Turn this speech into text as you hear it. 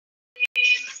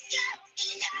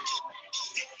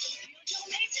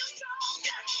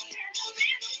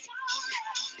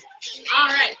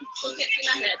Still can't see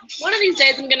my head. One of these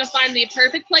days, I'm gonna find the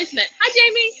perfect placement. Hi,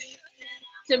 Jamie.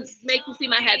 To make you see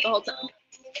my head the whole time.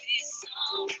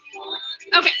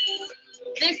 Okay.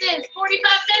 This is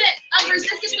 45 minutes of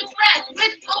resistance express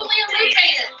with only a loop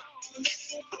band.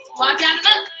 Walk down and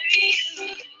up.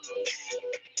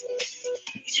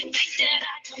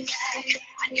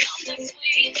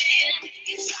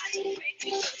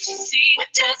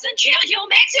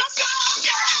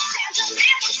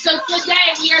 So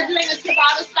today we are doing a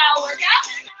Tabata style workout.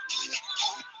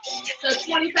 So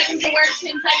 20 seconds of work, 10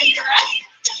 seconds of rest.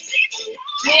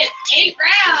 With 8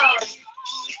 rounds.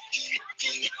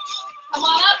 Come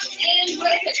on up and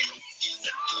rotate.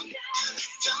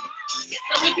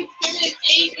 So we can finish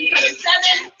 8 instead of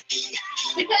 7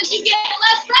 because you get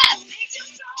less rest.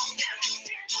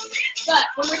 But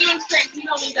when we're doing strength, you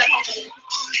don't need that confidence.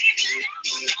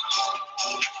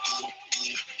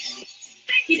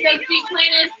 Keep those feet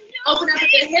planted. Open up at the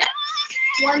hip.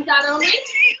 One side only.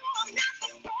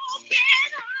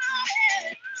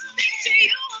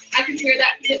 I can hear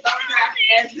that hip bone crack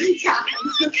every time.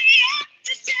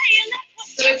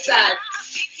 So it's sad.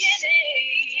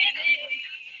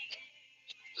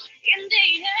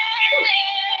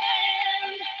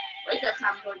 Wake up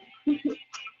time, Gordon.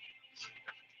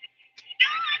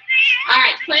 All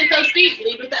right, plant those feet.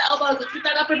 Lead with the elbows. Let's get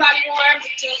that upper body warm.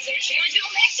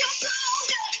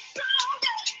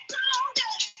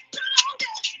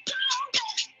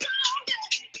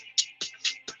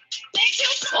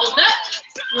 Hold up.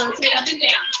 Rotate up and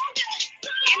down.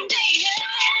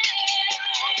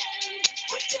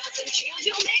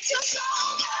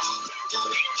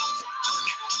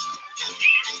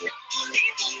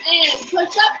 And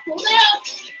push up, pull down.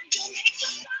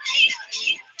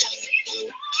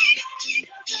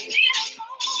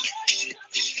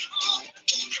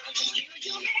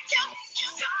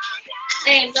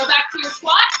 And go back to your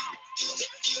squat.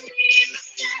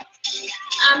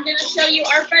 I'm going to show you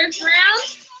our first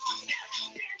round.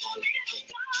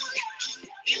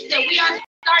 So we are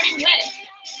starting with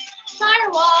fire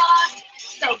walk.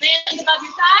 So bands above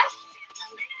your thighs.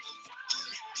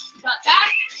 Butt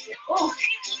back. Oh,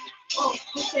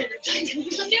 this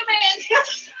is a new band.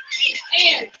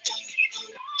 And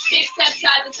big step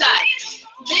side to side.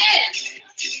 Then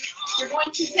you're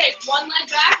going to take one leg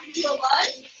back into a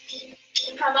lunge.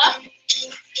 Come up,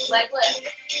 leg lift.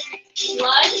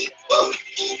 Lunge,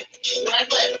 leg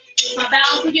lift. My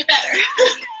balance will get better.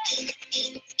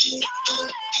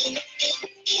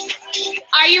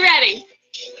 Are you ready?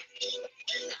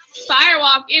 Fire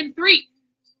walk in 3,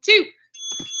 2,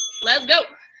 let's go.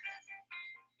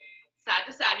 Side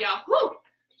to side, y'all. Woo!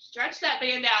 Stretch that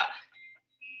band out.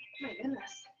 Oh my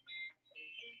goodness.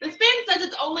 This band says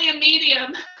it's only a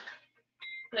medium,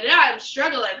 but I'm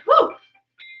struggling. Woo!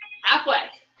 Halfway.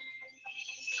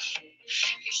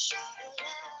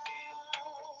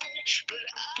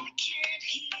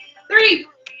 3,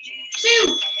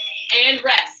 2, and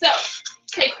rest. So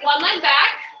take one leg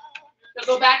back. So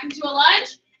go back into a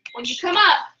lunge. When you come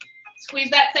up, squeeze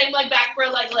that same leg back for a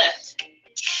leg lift.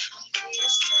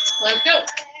 Let's go.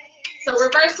 So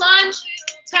reverse lunge,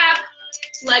 tap,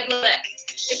 leg lift.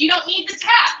 If you don't need to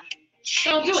tap,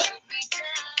 don't do it.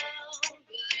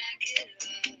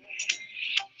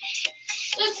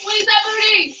 Just squeeze that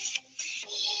booty.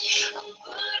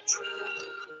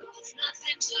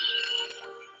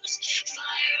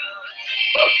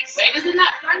 Weight is in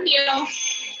that front heel.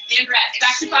 And rest.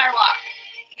 Back to fire walk.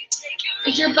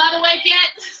 Is your butt awake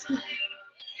yet?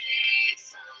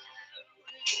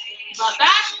 Butt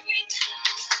back.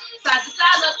 Side to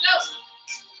side. Let's go.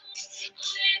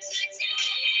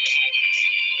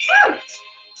 Woo!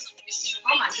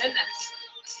 Oh my goodness.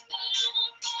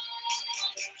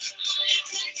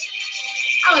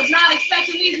 I was not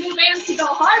expecting these new bands to go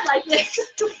hard like this.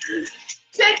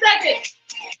 10 seconds.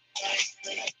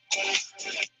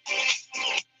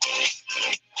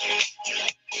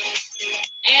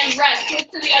 And rest. Switch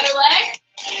to the other leg.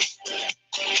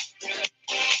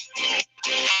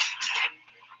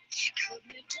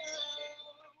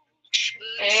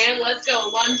 And let's go.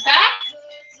 Lunge back.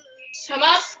 Come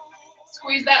up.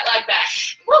 Squeeze that leg back.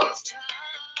 Woo!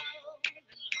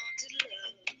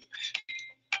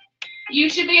 You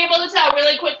should be able to tell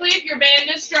really quickly if your band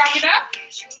is strong enough,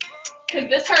 because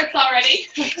this hurts already.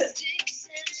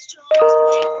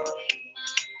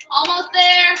 Almost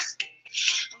there.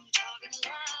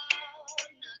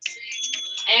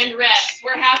 And rest.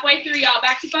 We're halfway through, y'all.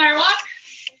 Back to fire walk.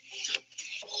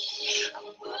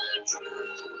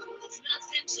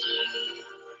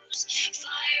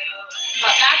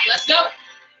 Butt back. Let's go.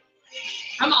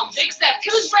 Come on. Big step.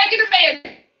 Who's breaking the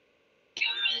band?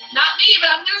 Not me, but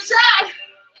I'm going to try.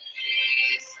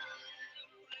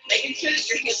 Making sure that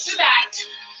your hips are back.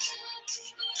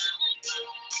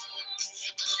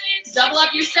 Double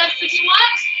up your steps if you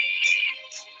want.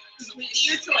 Completely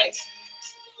your choice.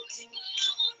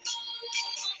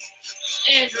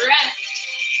 And rest.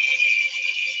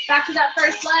 Back to that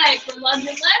first leg from lunge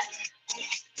and lift.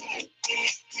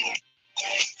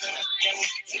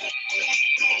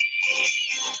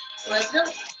 Let's go.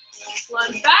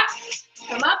 Lunge back,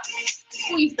 come up,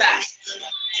 squeeze back.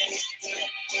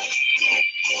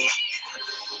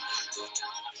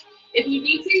 If you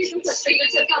need to, you can put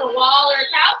fingertips on a wall or a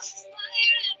couch.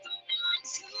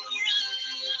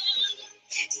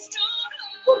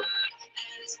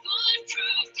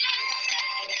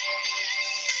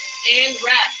 And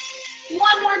rest.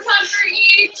 One more time for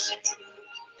each.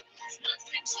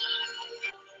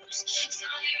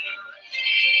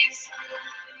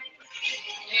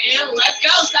 And let's go,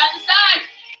 side to side.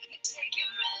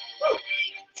 Woo.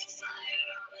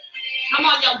 Come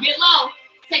on, y'all, get low.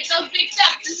 Take those big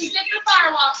steps. This is different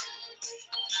firewalk.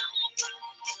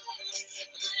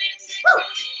 Woo.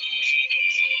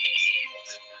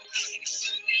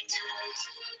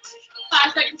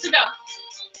 5 seconds to go.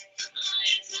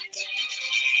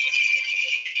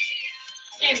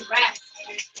 And rest.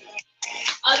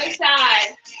 Other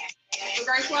side.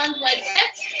 Reverse lunge, leg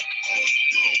lift.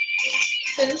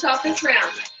 Finish off this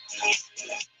round.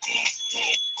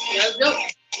 Let's go.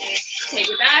 Take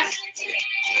it back.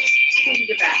 Squeeze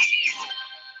it back.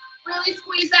 Really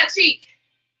squeeze that cheek.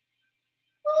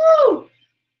 Woo!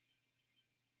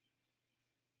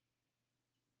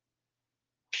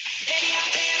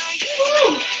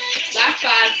 Woo! Last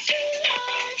 5.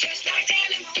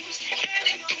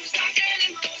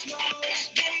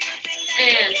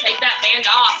 And take that band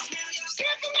off.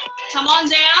 Come on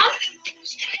down.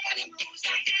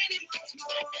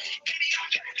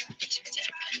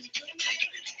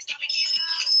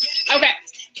 Okay.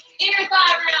 Inner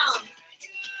thigh round.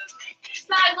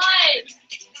 Side leg.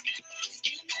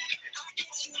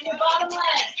 Your bottom leg.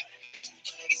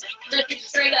 Lift it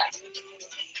straight up.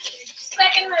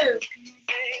 Second move.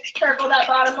 Circle that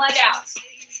bottom leg out.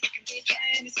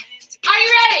 Are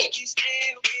you ready?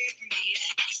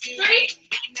 3, 2.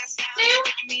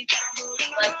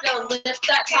 Let's go. Lift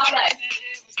that top leg.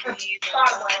 Or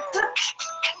bottom leg.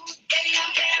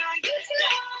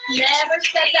 Never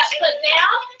set that foot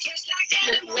down. Just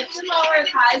lift and lower as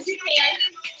high as you can.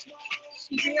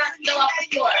 Keeping that heel off the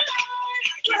floor.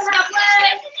 Put half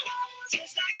leg.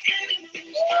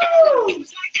 Woo!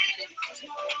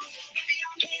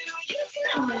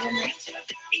 Oh my goodness.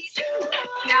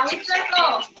 Now we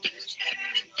circle.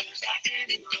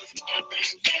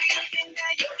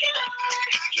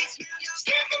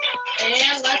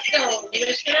 And let's go.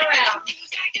 Lift it around.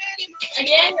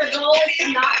 Again, your goal is to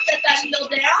not set that heel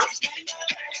down.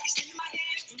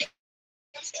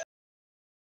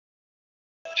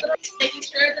 Making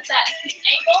sure that that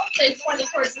ankle stays pointing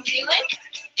towards the ceiling.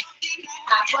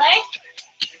 Halfway.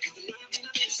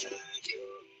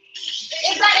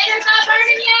 Is that inner thigh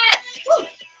burning yet? Woo.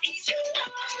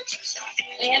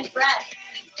 And breath.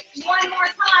 One more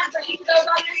time for each of those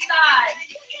on your side.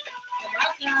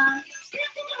 Welcome.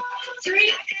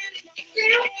 3,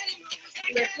 2.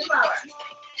 Lift and lower.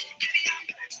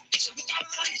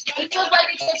 It feels like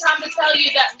a good time to tell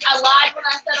you that I lied when I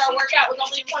said our workout was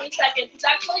only 20 seconds. It's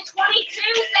actually 22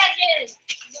 seconds.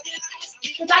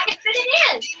 Because I can fit it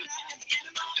in.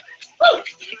 Woo!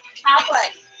 Halfway.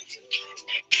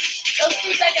 Those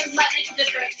 2 seconds might make a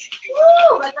difference.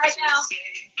 Woo! Like right now.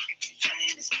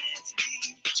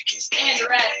 And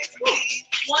rest. Woo.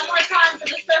 One more time for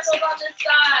the circles on this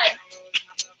side.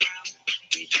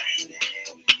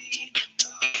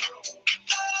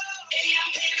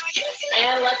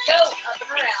 And let's go up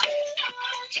and around.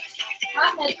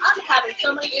 I'm having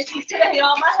so many issues today,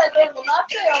 y'all. My headband will not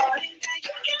stay on.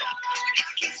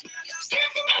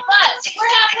 But we're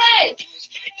halfway.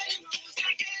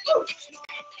 Woo.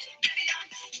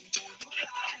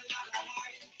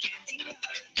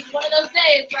 One of those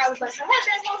days where I was like, my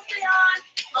headband won't stay on,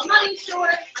 my money's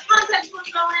short, my contacts won't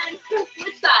go in,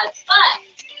 which side? But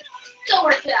still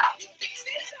worked it out.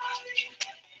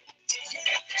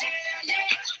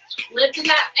 Lifting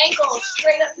that ankle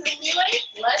straight up to the ceiling.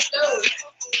 Let's go.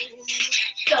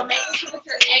 So making sure that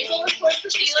your ankle is towards the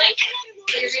ceiling.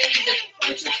 So you're going to need to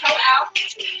punch your toe out.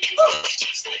 Woo.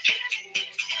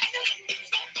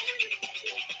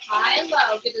 High and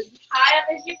low. Get as high up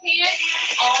as you can.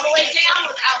 All the way down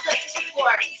without touching the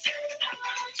floor.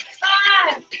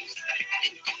 5.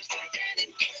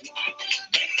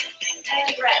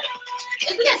 And rest.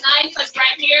 Isn't it nice, like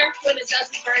right here, when it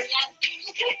doesn't burn yet?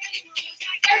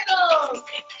 Circle.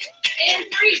 And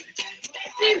 3,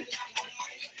 2,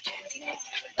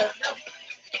 Go.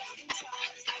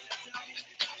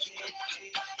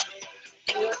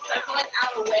 You're circling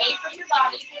out away from your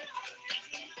body.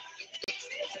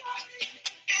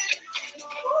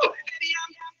 Woo.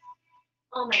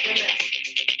 Oh my goodness.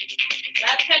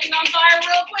 That's catching on fire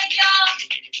real quick, y'all.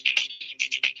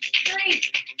 3,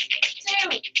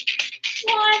 2,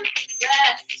 1.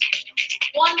 Rest.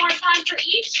 One more time for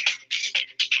each.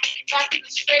 Back to the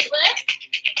straight leg.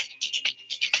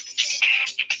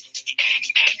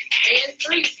 And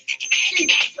 3, 2,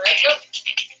 let's go.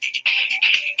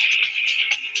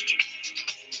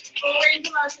 Full range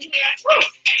of motion here. Woo.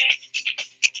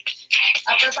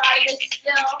 Upper body is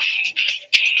still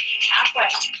halfway.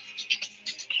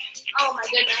 Oh my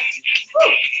goodness. Woo.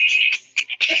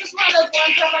 This is one of those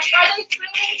ones where I'm like, are they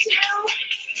screaming too?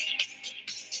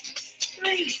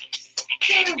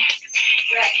 3, 2,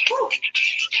 rest. Woo.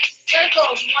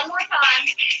 Circles, one more time.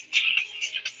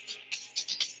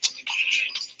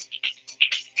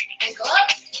 Ankle up,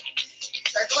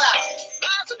 circle out.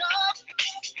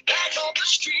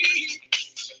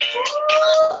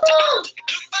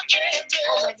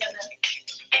 Oh my goodness.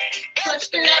 Push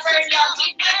through that burn, y'all.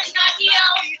 Keep moving that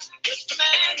heel.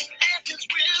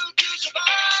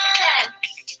 10.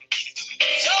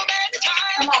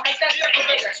 Come on, make that circle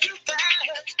bigger.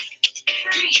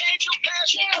 3, 2,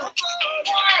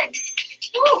 1.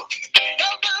 Woo.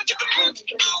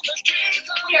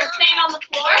 We are staying on the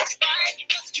floor.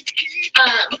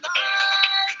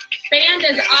 Band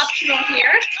is optional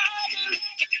here.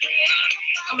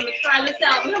 I'm going to try this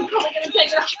out, and I'm probably going to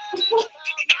take it off.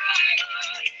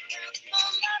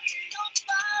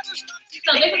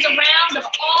 So this is a round of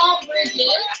all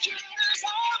bridges.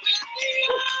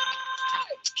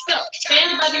 So stand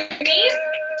above your knees.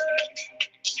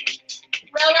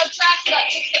 Railroad tracks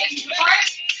about 6 inches apart.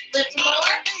 Lift and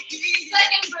lower.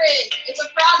 Second bridge is a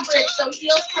frog bridge, so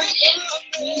heels come in,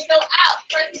 knees go out,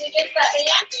 pressing against that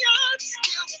band.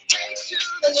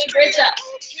 Then we bridge up.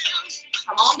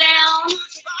 Come on down.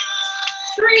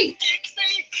 3, 2,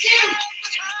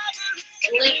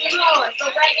 lift and lower. So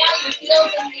right now your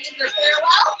heels and knees are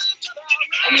parallel,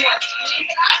 and you are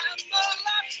squeezing up,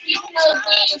 keeping those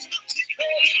knees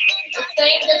the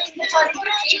same distance apart as your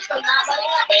feet, so not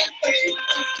letting that band push you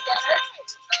together,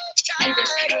 and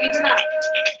just squeezing up.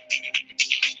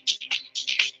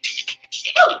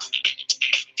 Woo.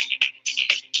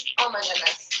 Oh my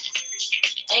goodness.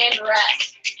 And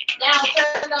rest. Now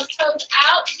turn those toes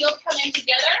out, heels come in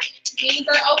together, knees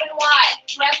are open wide,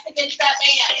 press against that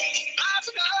band.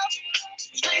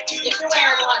 If you're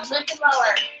wearing one, lift and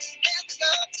lower.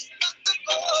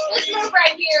 This move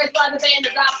right here is why the band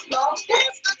is optional.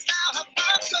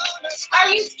 Are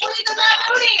you squeezing that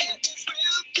booty?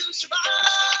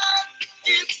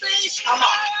 Come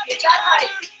on, get that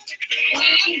height.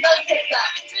 Squeeze those hips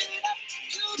up.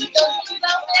 Keep those knees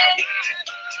open.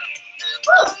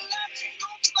 Woo.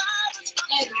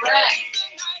 And rest.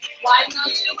 Widen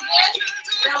those hips again.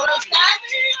 Railroad stack.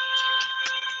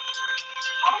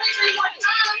 Only 3 more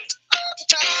times.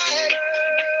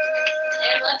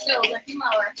 And let's go. Lift and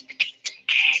lower.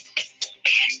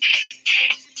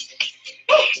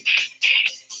 Woo.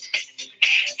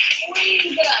 Squeeze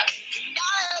it up.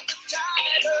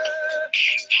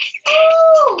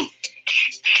 Woo.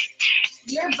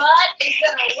 Your butt is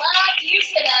going to love you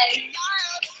today.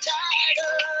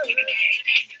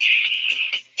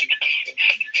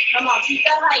 Come on, keep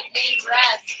that height and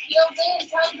rest. Heels in,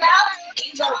 toes out,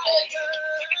 knees open.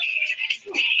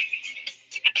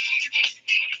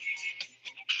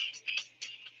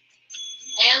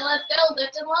 And let's go,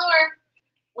 lift and lower.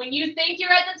 When you think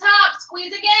you're at the top,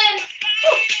 squeeze again.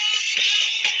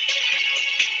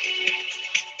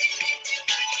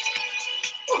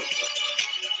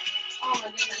 Oh my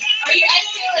goodness. Are you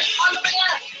exhaling on the way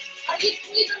up? Are you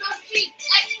squeezing those feet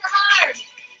extra hard?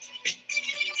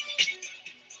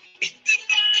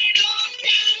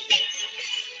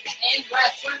 And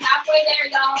rest. We're halfway there,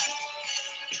 y'all.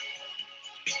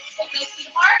 Take those feet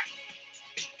apart.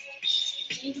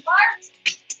 Knees apart.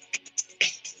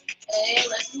 And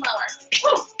lift and lower.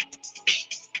 Woo.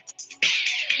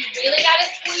 You really got to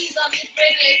squeeze on these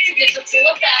bridges to get the full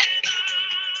effect.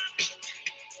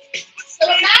 So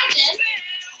imagine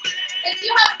if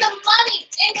you have some money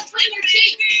in between your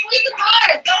cheeks. Squeeze it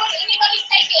hard. Don't let anybody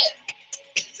take it.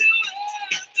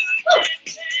 Woo.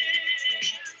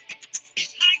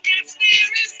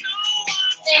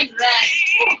 And rest.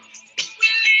 Woo.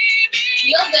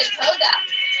 Feel good, toes out.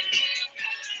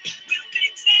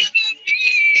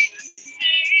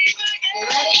 You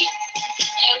ready?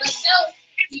 And let's go.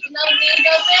 Keeping those knees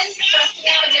open, pressing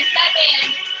out against that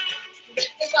band.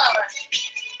 Lift it lower.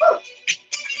 Woo.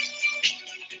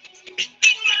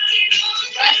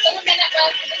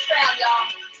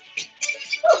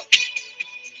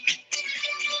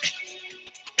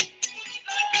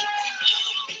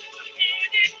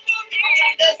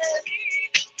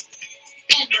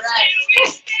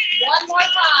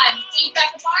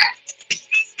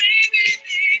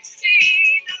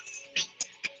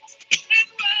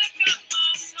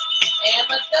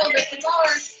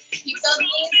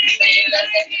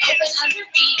 lift and open under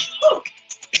feet. Woo.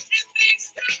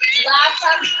 Last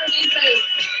time for these moves.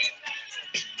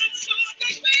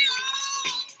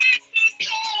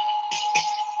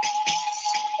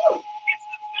 Woo.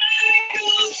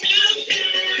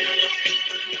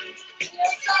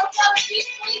 Feel so keep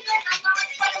squeezing. I'm not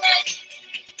struggling.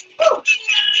 Woo.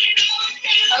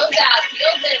 Close out.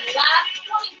 Feels in. Last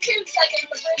 22 seconds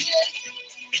for bridges.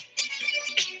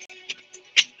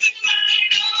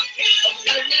 Open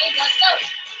those knees. Let's go.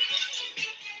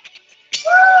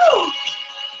 Woo!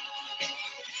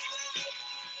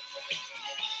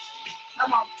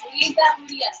 Come on, breathe that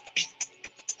booty up.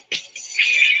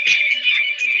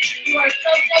 You are so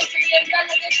close to being done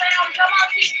with this round. Come on,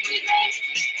 keep squeezing.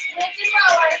 Lift and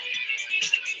lower.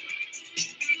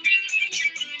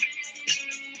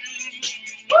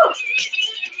 Woo!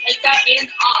 Take that hand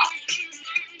off.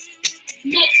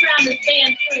 Next round is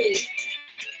band free.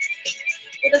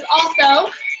 It is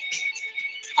also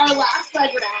our last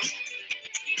leg round.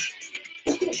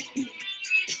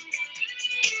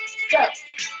 So,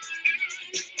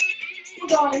 we're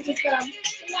going into some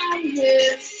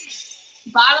lunges.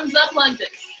 Bottoms up lunges.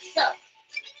 So,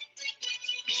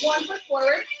 one foot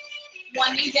forward,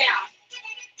 one knee down.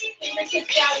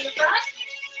 Fingertips down in the front.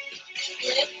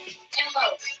 Lift and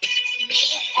lower.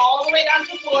 Knee all the way down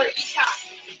to the floor each time.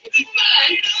 If you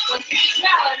can, once you get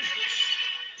balance,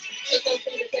 take those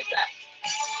fingertips up.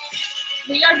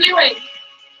 We are doing,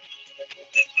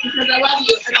 because I love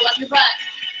you and I love your butt,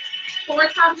 4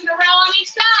 times in a row on each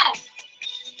side.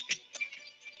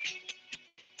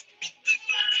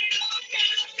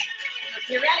 Let's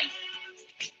get ready.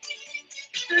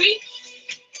 3,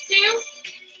 2,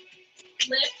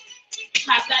 lift,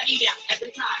 tap that knee down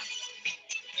every time.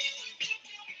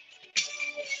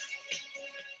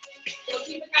 Still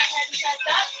keeping that head set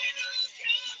up.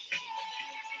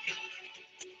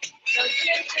 Go to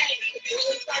your strength to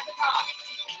really start to pop.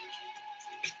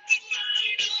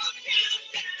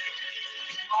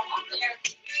 Almost there.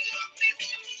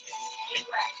 And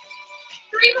rest.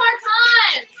 3 more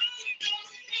times.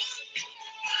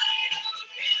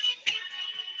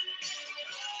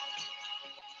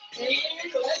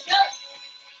 And let's go.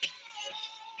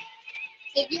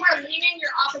 If you are leaning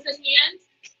your opposite hand,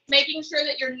 making sure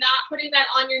that you're not putting that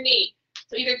on your knee.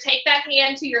 So either take that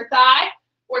hand to your thigh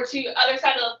or to the other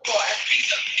side of the floor.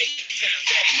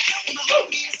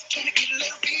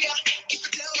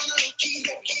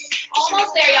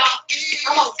 Almost there, y'all.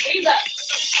 Come on, squeeze up.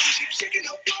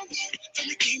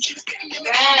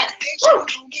 Rest. Woo.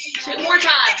 2 more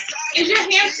times. Is your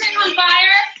hamstring on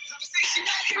fire?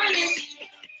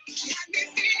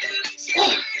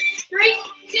 3,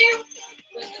 2,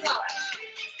 lift it lower.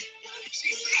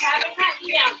 Have it pat you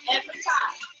down every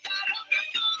time.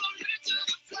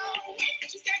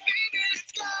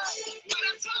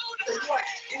 Good work.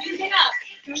 Use it up.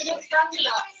 Use it strongly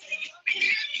up.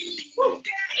 Woo.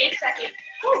 8 seconds.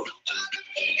 Woo.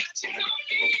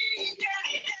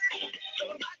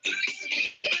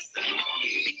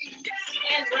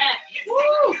 And rest.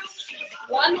 Woo.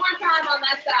 1 more time on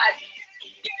that side.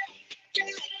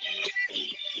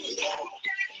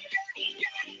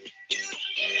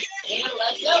 And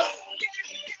let's go.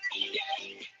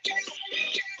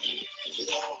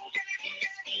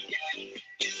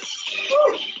 Woo.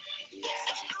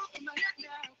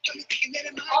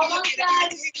 Almost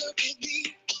done.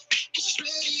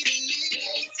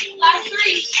 Last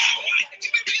 3.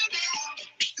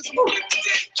 Woo.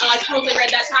 Oh, I totally read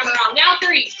that timer wrong. Now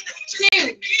 3, 2,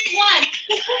 1.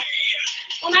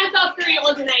 When I saw 3, it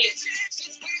was an 8.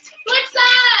 Switch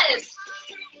sides.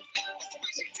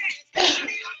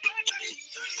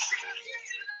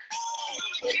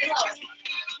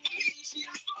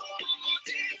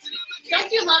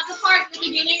 Don't you love the part at the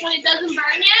beginning when it doesn't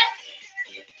burn yet?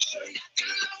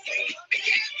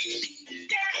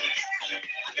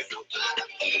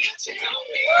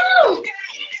 Woo!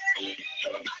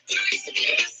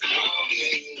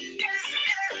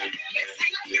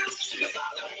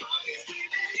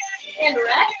 And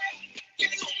rest.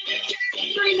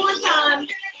 3 more times.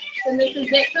 And this is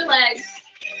it for legs.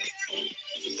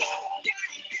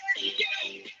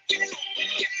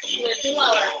 Lift and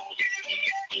lower.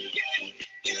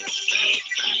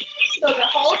 So the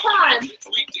whole time,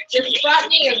 this front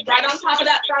knee is right on top of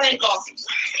that front ankle.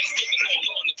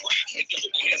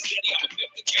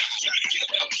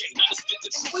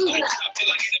 Squeeze it up.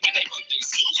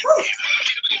 Woo.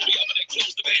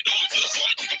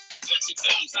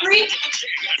 3,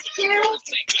 2,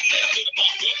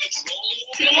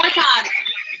 2 more times.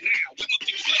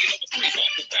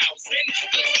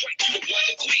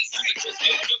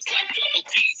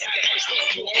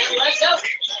 And let's go.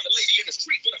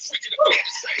 Woo.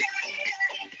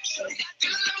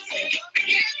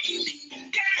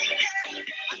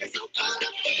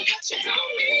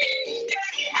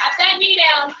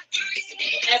 down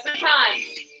every time.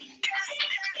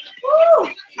 Woo!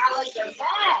 I like your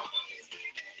back.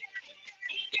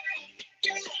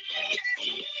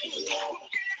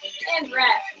 And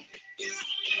rest.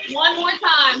 One more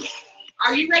time.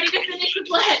 Are you ready to finish the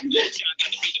blend?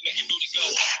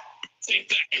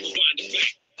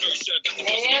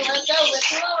 And let's go,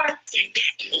 lift lower.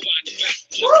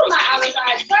 Woo, my outer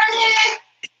thighs burning.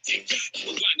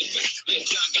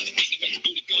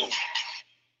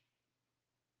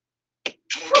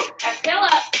 Woo, exhale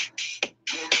up.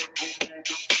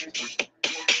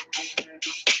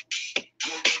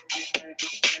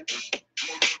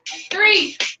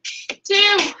 Three,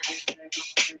 two.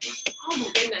 Oh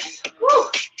my goodness. Woo.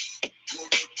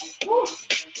 Woo.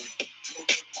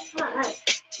 All right.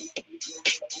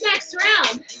 Next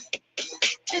round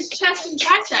is chest and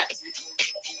triceps.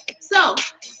 So,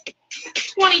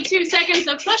 22 seconds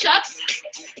of push-ups,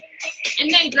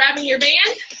 and then grabbing your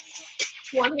band,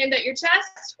 one hand at your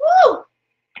chest, woo!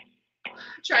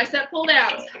 Tricep pull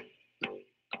downs.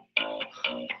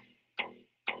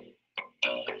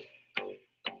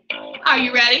 Are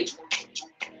you ready?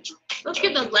 Let's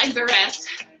give those legs a rest.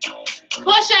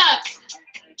 Push-ups.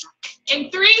 In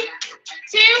 3,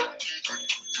 2,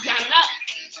 down and up.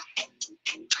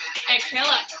 Exhale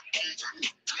up.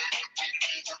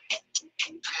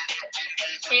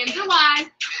 Hands are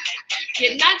wide.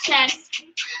 Get in that chest.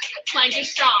 Plank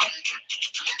is strong.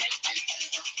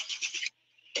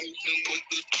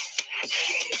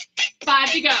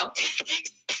 Five to go.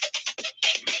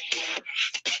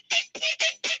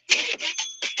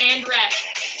 And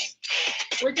rest.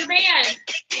 With your band.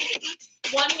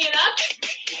 One hand up,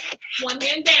 one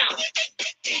hand down.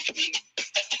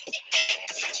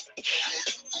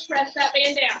 Press that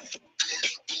band down.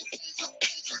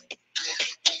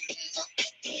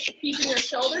 Keeping your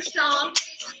shoulders strong,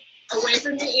 away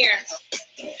from the ear.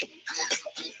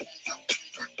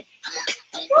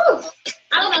 Woo!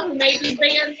 I don't know who made these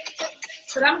bands,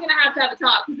 but I'm gonna have to have a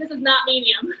talk because this is not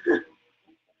medium.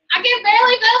 I can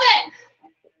barely move it.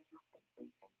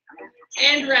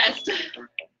 And rest.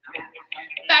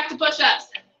 Back to push-ups.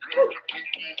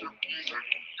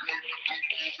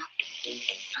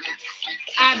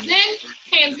 Abs in,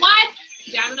 hands wide,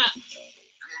 down and up.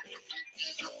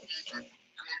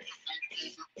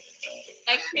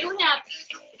 Exhaling up,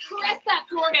 press that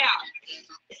core down.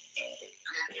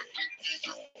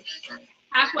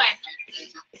 Halfway.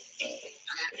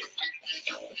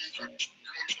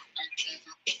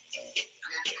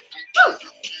 Woo.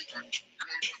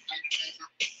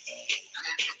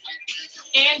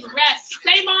 And rest.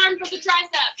 Same arm for the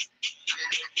triceps.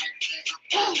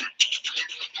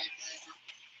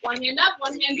 One hand up,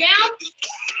 one hand down.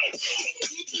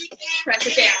 Press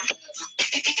it down.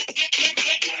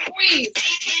 Squeeze.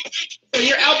 So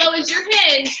your elbow is your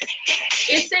hinge.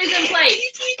 It stays in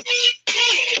place.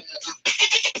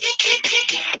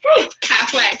 Woo.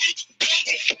 Halfway.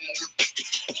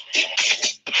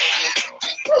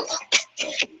 Woo.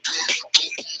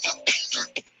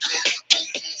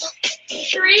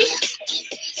 3.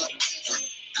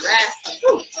 Rest.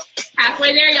 Woo.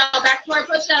 Halfway there, y'all. Back to our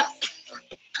push-ups.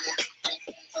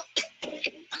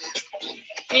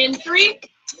 In 3,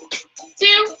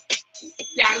 2,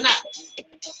 down and up.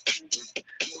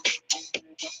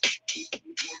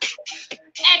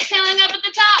 Exhaling up at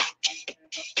the top.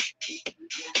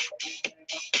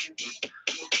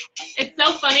 It's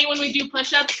so funny when we do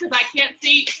push-ups because I can't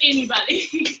see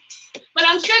anybody. But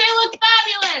I'm sure they look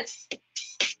fabulous.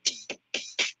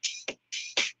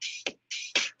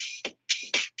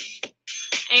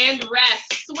 And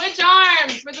rest. Switch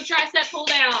arms for the tricep pull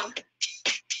down.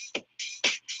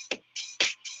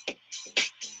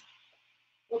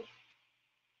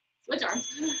 Switch arms.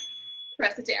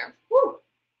 Press it down. Woo.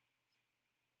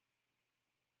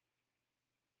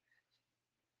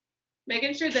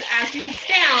 Making sure that as you push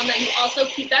down, that you also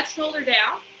keep that shoulder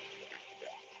down.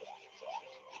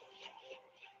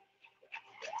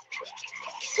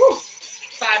 Woo.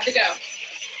 5 to go.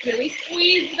 Really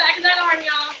squeeze the back of that arm,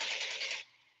 y'all.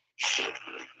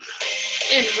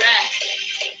 And rest.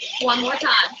 One more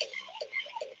time.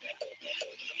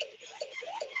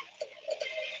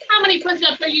 How many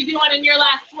push-ups are you doing in your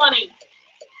last 20?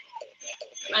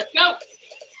 Let's go.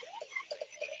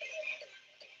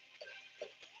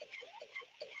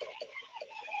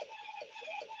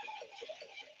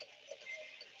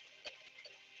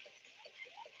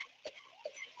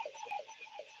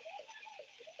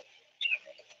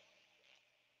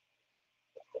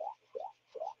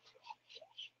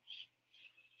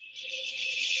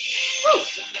 Woo.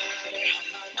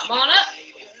 Come on up.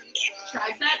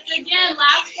 Triceps again.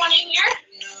 Last 20 here.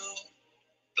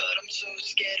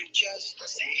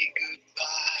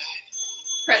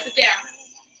 Press it down.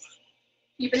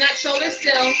 Keeping that shoulder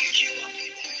still.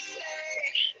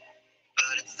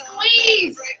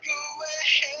 Squeeze.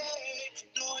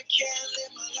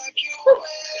 Woo.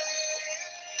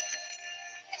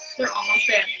 We're almost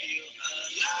there.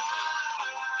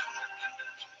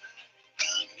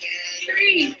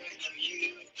 3,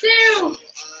 2,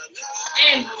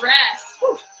 and rest.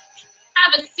 Woo.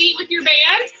 Have a seat with your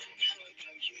band.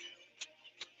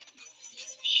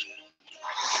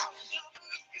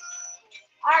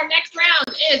 Our next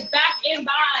round is back in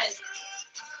buys.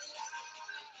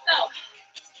 So,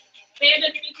 band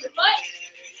underneath your foot,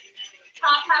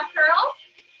 top half curl,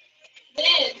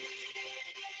 then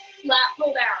lat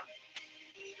pull down.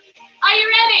 Are you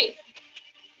ready?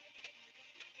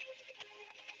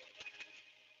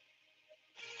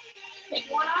 Take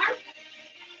one arm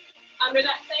under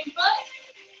that same foot.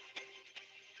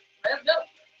 Let's go.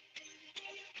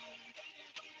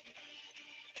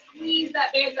 Squeeze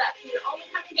that band up. So you're only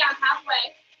coming down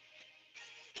halfway.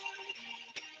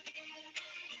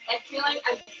 Exhaling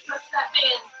as you push that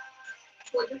band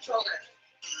towards your shoulder.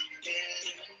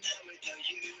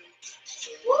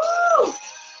 Woo!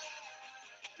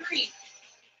 3,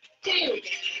 2,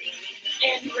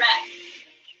 and rest.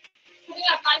 Sitting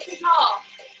up nice and tall.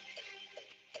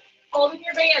 Holding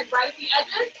your band right at the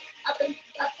edges, up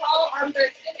tall, arms are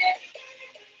extended.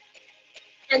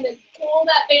 And then pull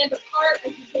that band apart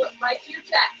and you pull it right to your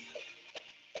chest.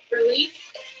 Release,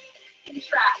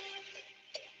 contract.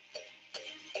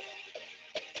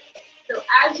 So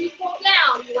as you pull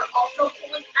down, you are also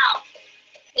pulling out,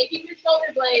 taking your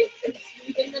shoulder blades and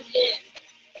squeezing them in.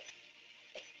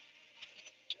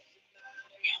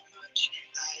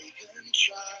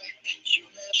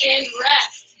 And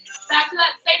rest. Back to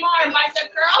that same arm,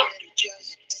 bicep curl.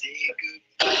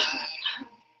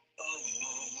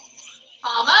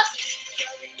 Palm up.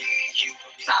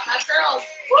 Top half curls.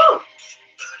 Woo!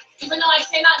 Even though I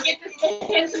cannot get this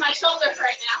into my shoulders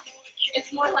right now,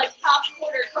 it's more like top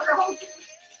quarter curls.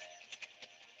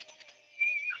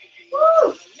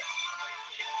 Woo!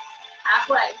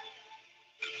 Halfway.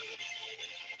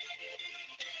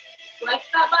 Flex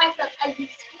that bicep as you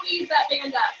squeeze that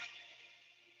band up.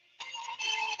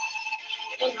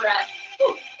 And rest.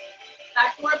 Woo.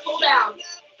 Back to our pull down.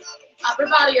 Upper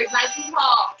body is nice and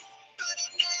tall.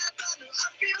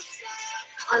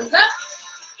 Arms up.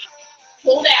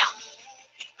 Pull down.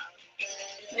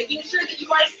 Making sure that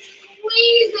you are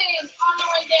squeezing on the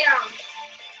way down.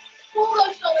 Pull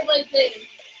those shoulder blades in.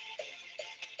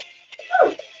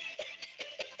 Woo.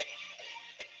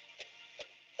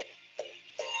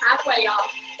 Halfway, y'all.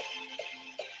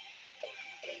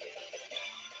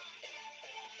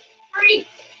 3,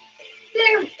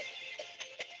 2.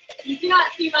 You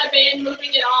cannot see my band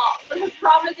moving at all, but I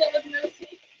promise it was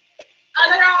moving.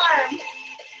 Other arm.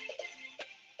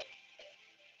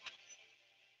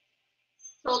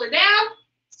 Shoulder down.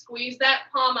 Squeeze that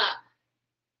palm up.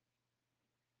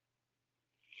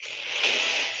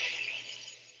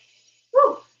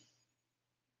 Woo.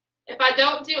 If I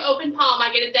don't do open palm,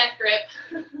 I get a death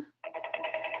grip.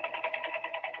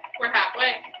 We're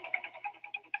halfway.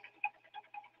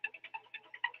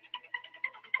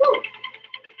 Woo.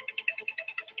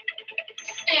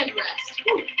 And rest.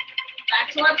 Woo.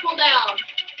 Back to our pull down.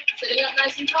 Sitting up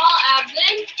nice and tall, abs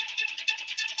in.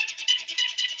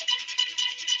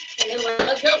 And then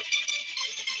let's go.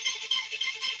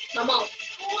 Come on.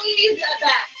 Squeeze that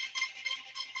back.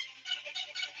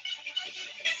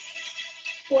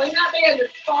 Pulling that band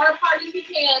as far apart as you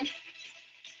can.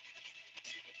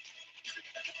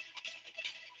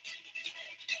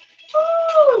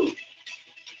 Woo!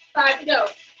 5 to go.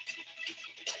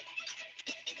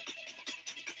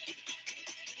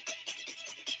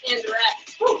 And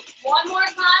rest. Woo. One more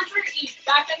time for each.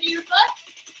 Back under your foot.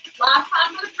 Last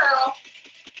time for the curl.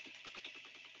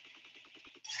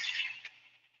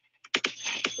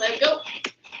 Let go.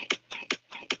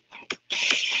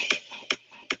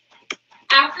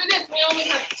 After this, we only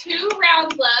have 2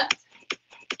 rounds left,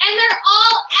 and they're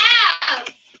all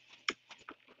abs.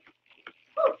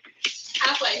 Woo.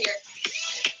 Halfway here.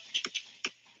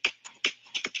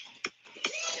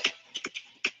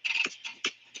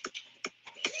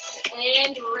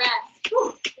 And rest.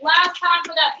 Woo. Last time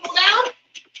for that pull down.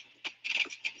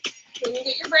 When you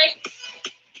get your break.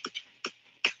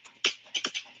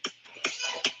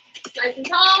 Nice and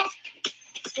tall.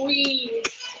 Squeeze.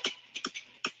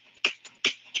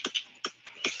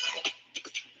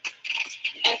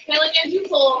 Exhaling as you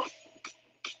pull.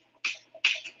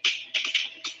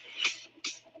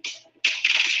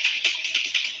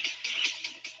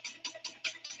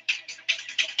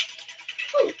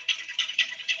 Woo.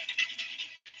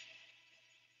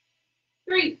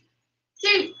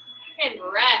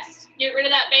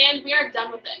 and we are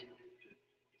done with it.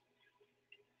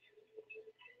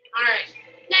 All right,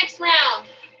 next round.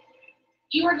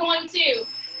 You are going to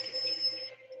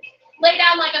lay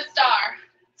down like a star.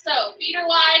 So feet are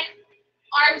wide,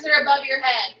 arms are above your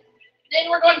head. Then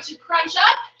we're going to crunch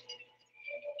up,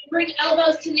 bring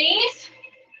elbows to knees,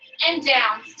 and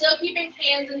down, still keeping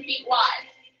hands and feet wide.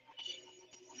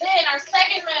 Then our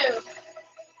second move,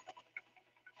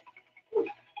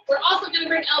 we're also going to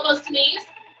bring elbows to knees,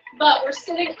 but we're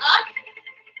sitting up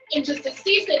in just a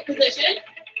C-sit position,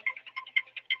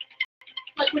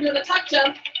 like we're doing a tuck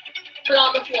jump, but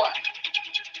on the floor.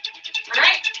 All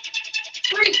right,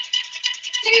 3,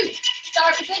 2,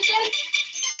 start position,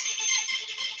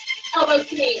 elbows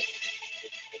to knees.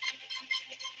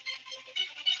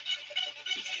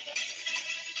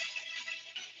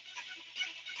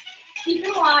 Keep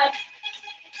it wide.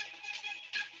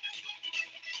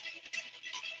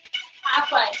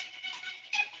 Halfway.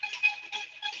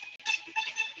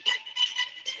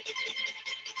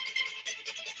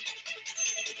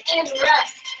 And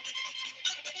rest.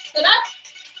 Sit up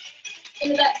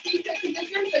into that C-sit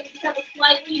position, so you can have a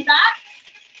slight lean back.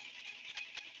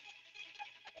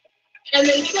 And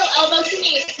then still elbows to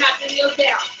knees, tap your heels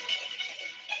down.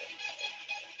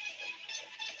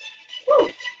 Woo.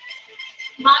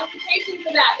 Modification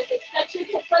for that, if it sets your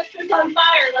hip thrusters on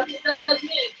fire like it does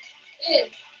me, is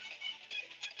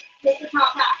take the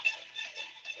top half.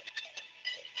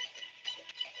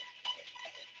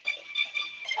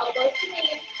 Elbows to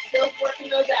knees, still working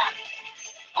those out.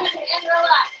 Okay, and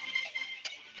relax.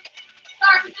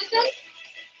 Star position.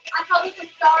 I call this a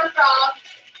star frog.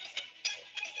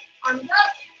 Arms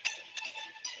up.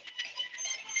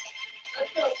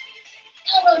 Let's go.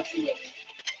 Elbows to knees.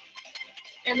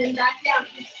 And then back down.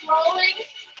 Keep slowing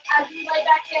as you lay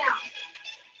back down.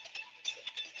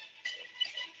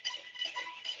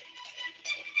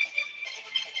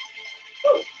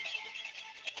 Whew.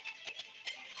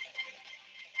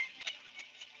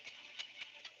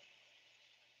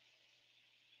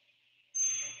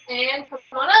 And come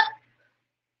on up.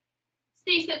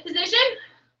 C-sit position.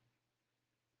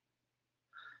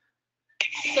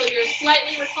 So you're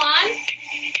slightly reclined.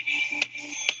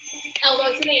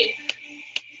 Elbow to knee.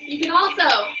 You can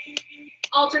also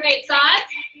alternate sides,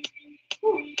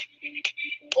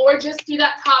 or just do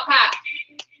that top half.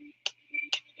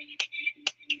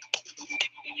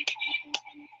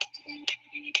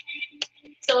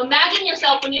 So imagine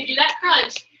yourself when you do that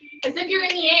crunch as if you're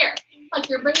in the air, like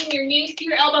you're bringing your knees to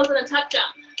your elbows in a tuck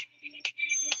jump.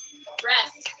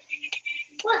 Rest.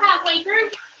 We're halfway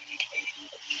through.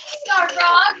 Star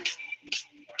frog.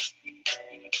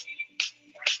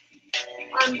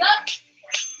 Arms up.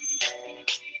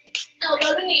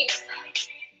 Elbow to knees.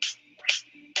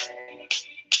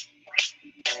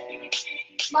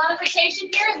 Modification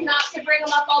here is not to bring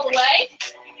them up all the way.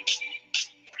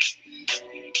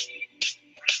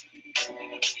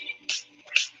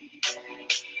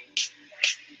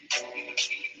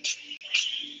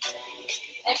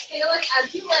 Exhale it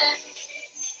as you lift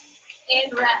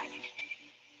and rest.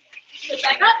 Sit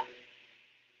back up.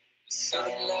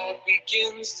 Sunlight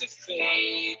begins to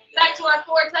fade. Back to our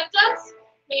forward tuck jumps.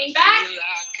 Lean back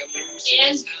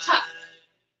and tuck.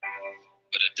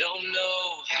 But I don't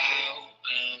know how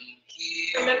I'm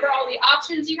here. Remember all the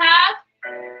options you have.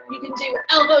 You can do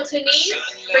elbow to knee,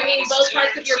 bringing both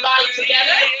parts of your body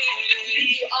together. You can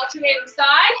do alternating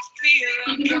sides.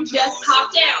 You can do just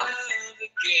top down.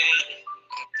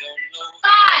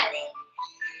 5.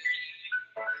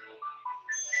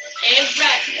 And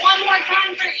rest. One more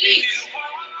time for each.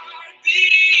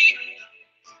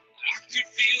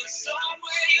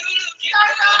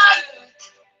 Start off.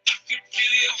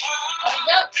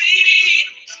 Yep.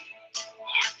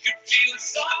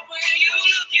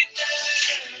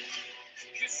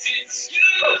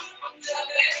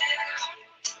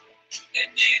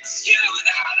 And it's you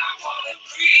that I wanna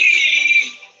be.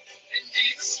 And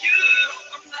it's you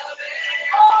I'm loving.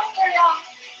 Oh, there you go.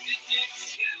 And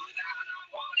it's you that I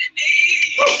wanna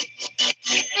need.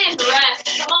 And rest.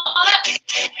 Come on up.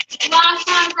 Last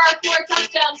time for our forward tuck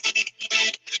jumps.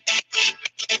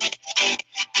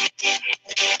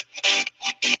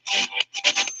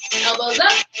 Elbows up.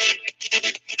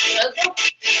 Let's go.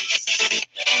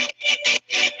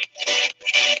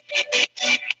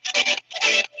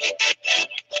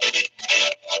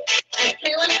 And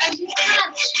feel it as you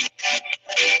crunch.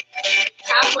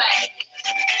 Halfway.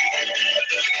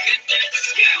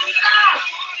 Ah.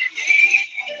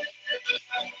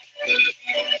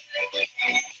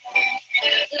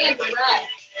 And rest.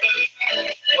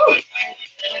 Woo.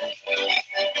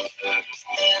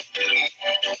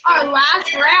 Our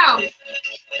last round.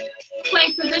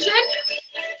 Plank position.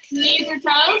 knees or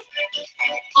toes,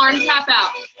 arm tap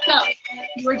out. So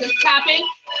we're just tapping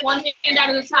one hand out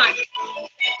at a time.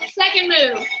 Second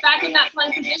move, back in that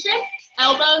plank position,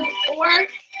 elbows or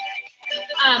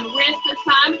wrist this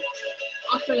time.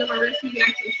 I'll show you my wrist so you can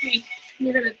actually see.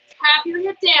 You're gonna tap your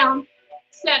hip down,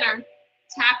 center,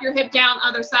 tap your hip down,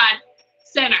 other side,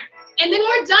 center. And then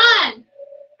we're done.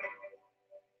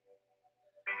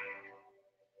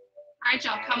 All right,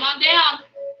 y'all, come on down.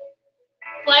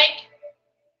 Plank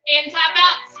and tap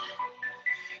outs.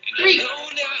 3, 2,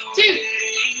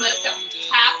 let's go.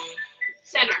 Tap,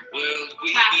 center,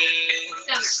 tap,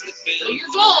 center. So your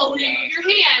goal when you move your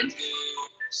hand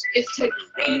is to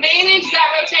manage that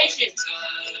rotation.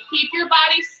 Keep your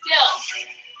body still.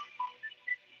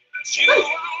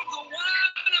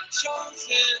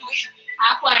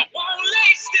 Halfway.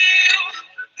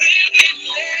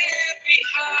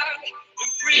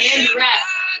 And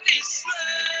rest.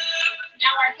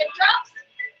 Now our hip drops.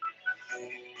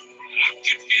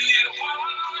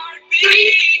 3,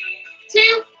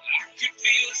 2,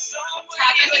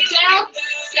 tap your hip down,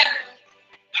 center.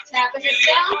 Tap your hip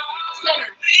down,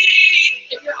 center.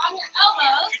 If you're on your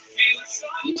elbows,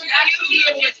 you would actually be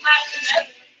able to tap your hip.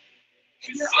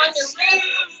 If you're on your wrist,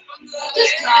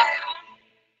 just drop.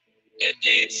 And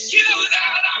it's you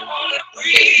that I want to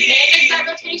breathe. Manage that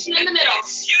rotation in the middle.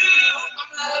 It's you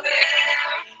I'm loving.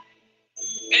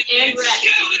 And rest.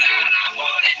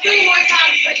 3 more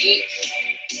times for each.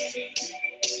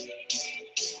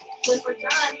 When we're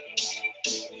done.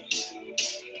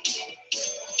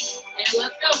 And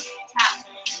let's go. Tap.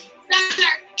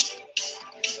 Center.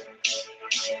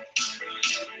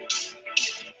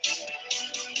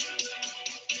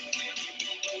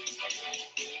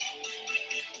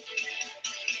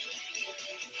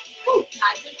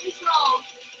 Nice and controlled.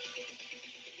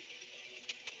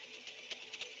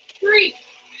 3,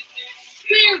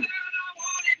 2,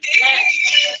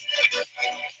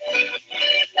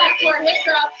 back to our hip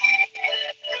drop.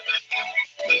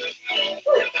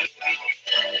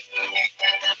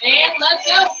 And let's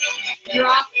go.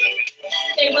 Drop.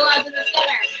 Stabilize in the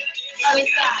center. Other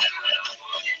side.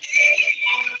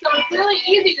 So it's really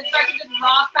easy to start to just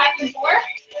rock back and forth.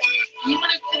 You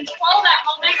want to control that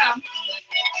momentum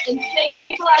and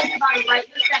stabilize your body right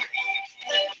in the center.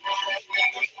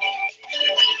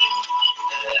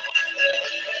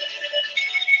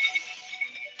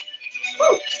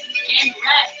 Woo. And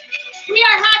rest. We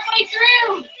are halfway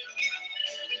through.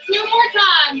 2 more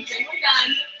times, and we're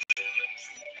done.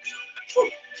 Woo.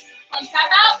 One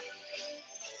tap out.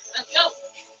 Let's go.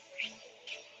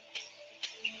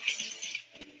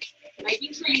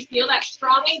 Making sure you feel that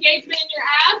strong engagement in your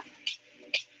abs.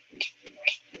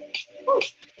 Woo.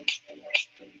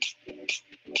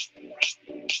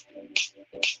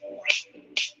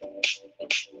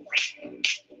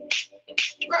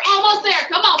 We're almost there.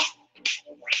 Come on.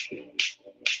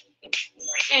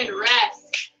 And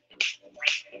rest.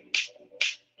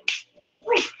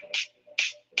 Whew.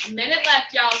 A minute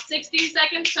left, y'all. 60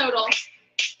 seconds total.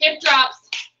 Hip drops.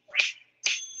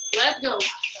 Let's go.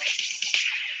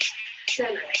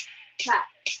 Center. Tap.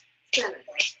 Center.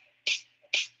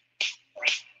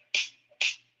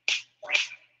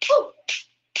 Whew.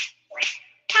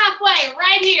 Halfway,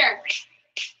 right here.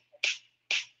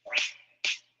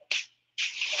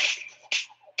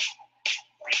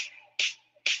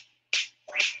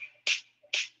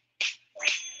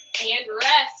 And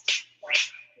rest.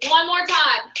 One more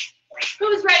time.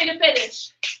 Who's ready to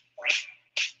finish?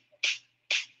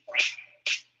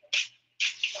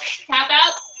 Tap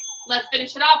out. Let's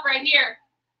finish it off right here.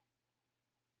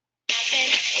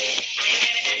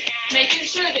 Making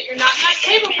sure that you're not in that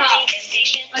tabletop,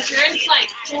 but you're in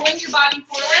plank. Pulling your body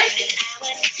forward,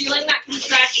 feeling that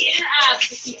contraction in your abs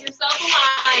to keep yourself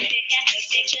alive.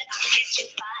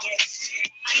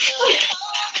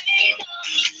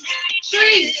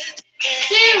 3,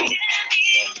 2,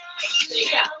 there you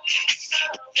go.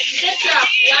 Hip drop.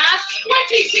 Last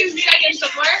 22 seconds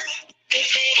of work.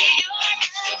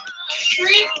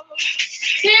 3,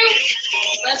 2,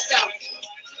 let's go.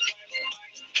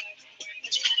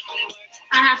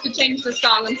 I have to change the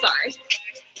song, I'm sorry.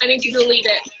 I need to delete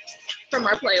it from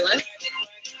our playlist.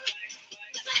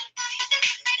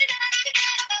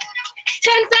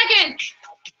 10 seconds.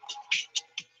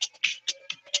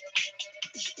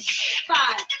 5,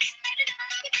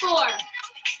 4,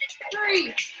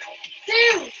 3,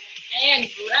 2, and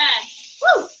rest.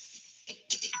 Woo!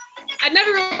 I'd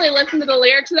never really listened to the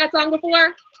lyrics to that song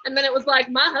before, and then it was like,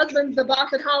 my husband's the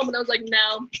boss at home, and I was like,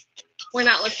 no, we're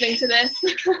not listening to this.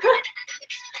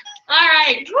 All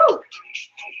right, woo!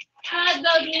 Hug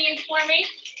those knees for me.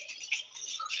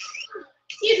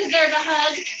 You deserve a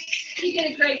hug. You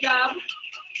did a great job.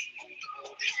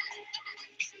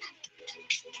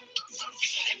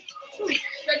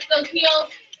 Stretch those heels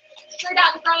straight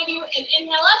out in front of you and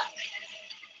inhale up.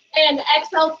 And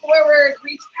exhale forward.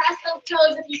 Reach past those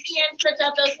toes if you can. Stretch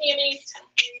out those hammies.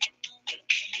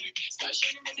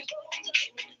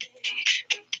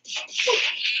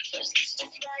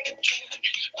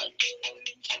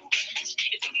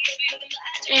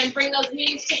 And bring those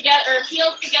knees together, or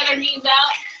heels together, knees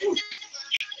out.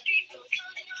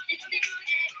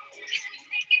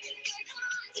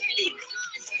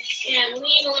 And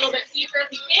lean a little bit deeper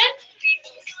if you can.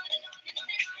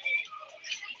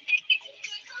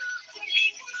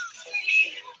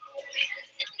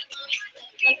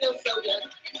 That feels so good.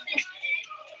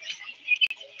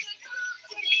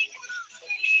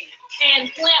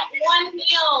 And plant one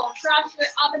heel, cross your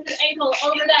opposite ankle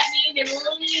over that knee, and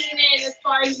lean in as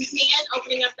far as you can,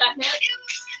 opening up that hip.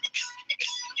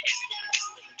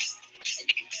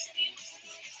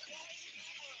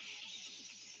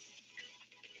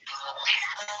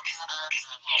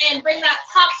 And bring that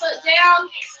top foot down,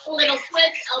 a little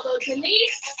twist, elbow to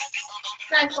knee.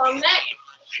 Nice long neck.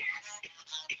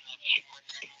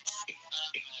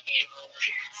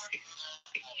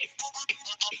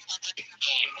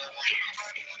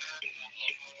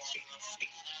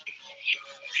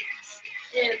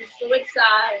 And switch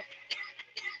side.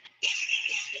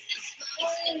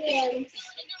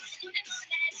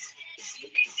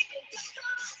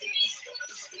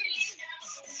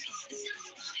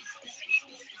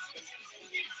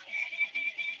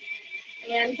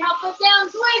 And top foot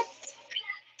down, twist.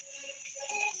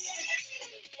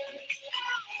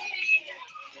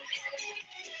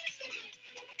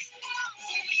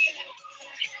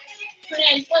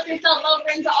 And flip yourself over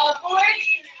into all fours.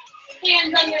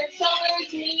 Hands under your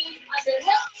shoulders, knees under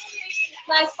hips.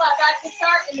 Nice flat back to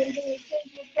start, and then do your chin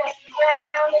to chest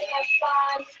around it, that's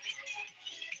fine.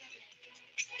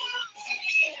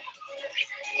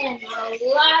 And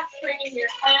relax, bringing your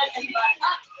head and butt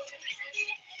up.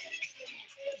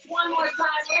 One more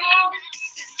time round.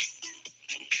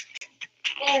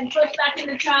 And push back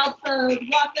into child's pose.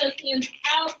 Walk those hands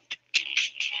out.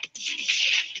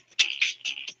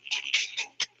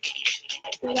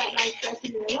 Do that nice stretch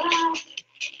in your lap.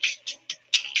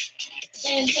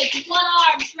 And take one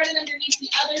arm, spread it underneath the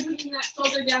other, bringing that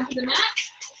shoulder down to the mat.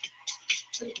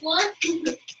 To the floor.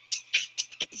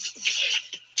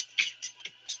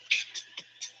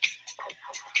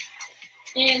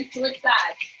 And switch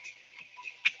sides.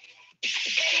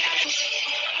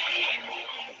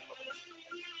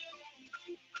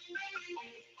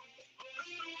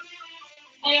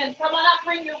 And come on up,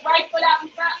 bring your right foot out in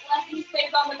front, left knee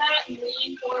stays on the mat, and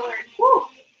lean forward. Woo.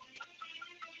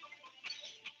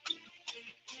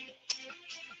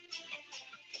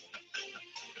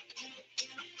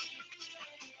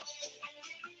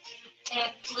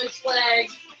 And switch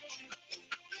legs.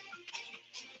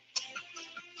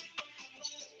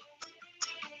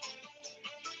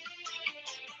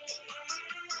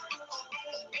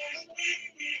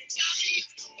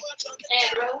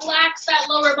 And relax that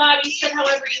lower body, sit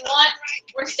however you want,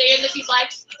 or stand if you'd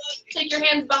like. Take your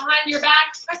hands behind your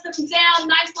back, press them down,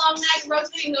 nice long neck,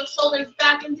 rotating those shoulders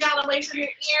back and down away from your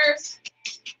ears.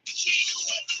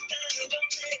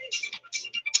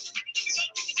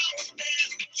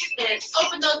 And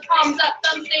open those palms up,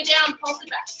 thumbs stay down, pulse it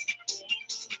back.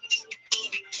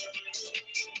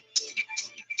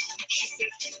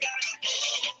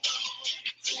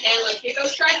 And look, here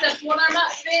goes triceps, one arm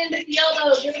up, bend at the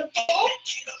elbow, give it a pull.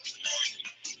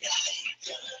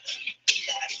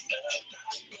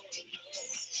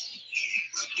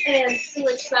 And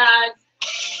switch sides.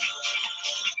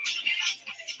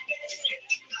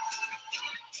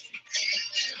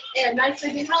 And nice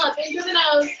big inhale up into the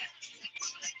nose.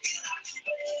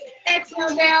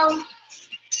 Exhale down.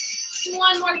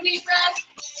 One more deep breath.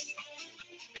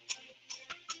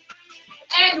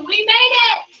 And we made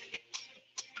it!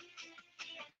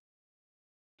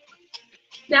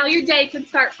 Now your day can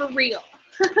start for real.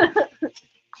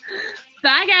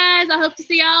 Bye, guys. I hope to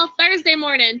see y'all Thursday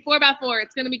morning, 4x4.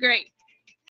 It's going to be great.